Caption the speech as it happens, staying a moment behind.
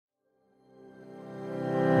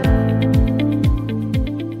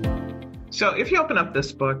So if you open up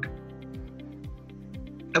this book,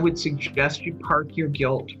 I would suggest you park your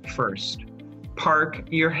guilt first. Park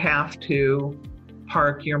your have to,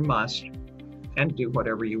 park your must, and do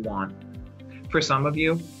whatever you want. For some of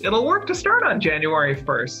you, it'll work to start on January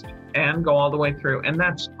 1st and go all the way through, and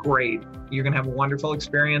that's great. You're gonna have a wonderful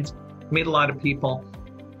experience, meet a lot of people.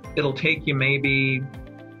 It'll take you maybe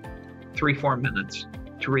 3-4 minutes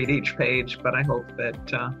to read each page, but I hope that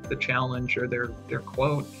the challenge or their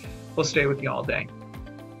quote will stay with you all day.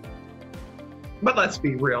 But let's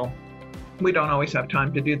be real. We don't always have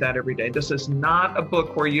time to do that every day. This is not a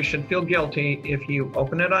book where you should feel guilty if you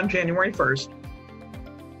open it on January 1st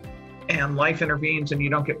and life intervenes and you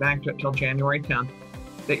don't get back to it till January 10th,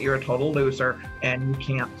 that you're a total loser and you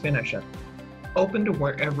can't finish it. Open to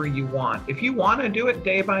wherever you want. If you want to do it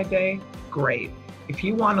day by day, great. If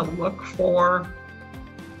you want to look for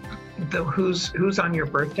who's on your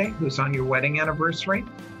birthday, who's on your wedding anniversary,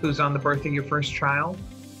 who's on the birth of your first child,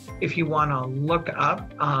 if you want to look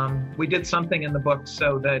up, we did something in the book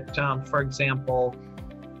so that, for example,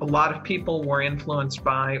 a lot of people were influenced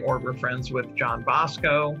by or were friends with John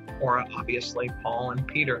Bosco, or obviously Paul and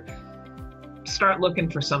Peter. Start looking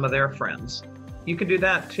for some of their friends. You can do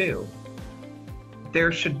that too.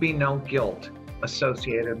 There should be no guilt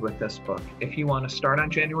associated with this book. If you want to start on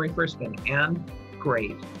January 1st and end,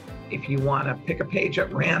 great. If you want to pick a page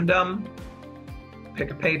at random, pick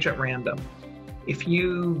a page at random. If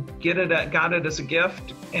you got it as a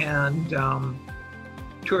gift and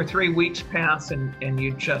 2 or 3 weeks pass and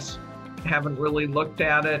you just haven't really looked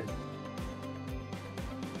at it,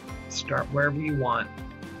 start wherever you want.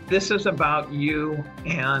 This is about you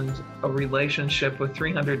and a relationship with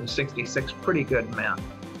 366 pretty good men.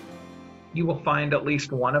 You will find at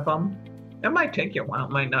least one of them. It might take you a while.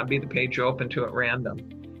 It might not be the page you open to at random.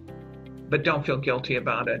 But don't feel guilty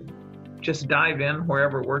about it. Just dive in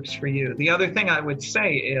wherever works for you. The other thing I would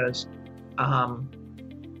say is, and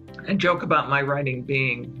joke about my writing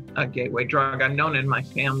being a gateway drug. I'm known in my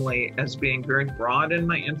family as being very broad in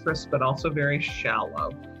my interests, but also very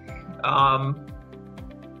shallow. I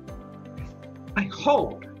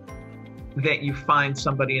hope that you find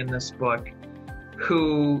somebody in this book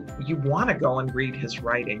who you want to go and read his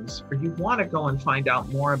writings, or you want to go and find out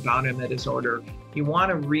more about him at his order. You want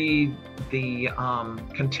to read the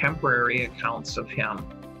contemporary accounts of him.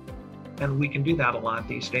 And we can do that a lot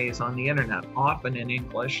these days on the internet, often in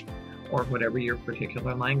English or whatever your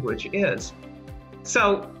particular language is.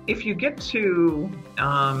 So if you get to,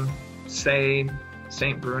 say,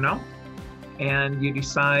 St. Bruno, and you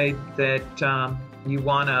decide that you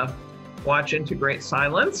want to watch Into Great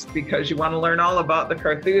Silence because you want to learn all about the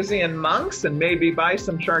Carthusian monks and maybe buy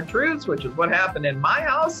some chartreuse, which is what happened in my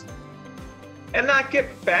house, and not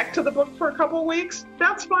get back to the book for a couple weeks,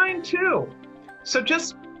 that's fine too. So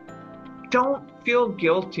just don't feel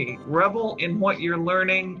guilty. Revel in what you're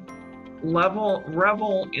learning,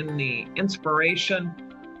 revel in the inspiration,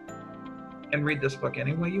 and read this book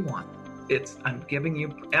any way you want. I'm giving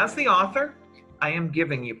you, as the author, I am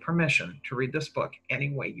giving you permission to read this book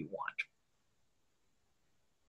any way you want.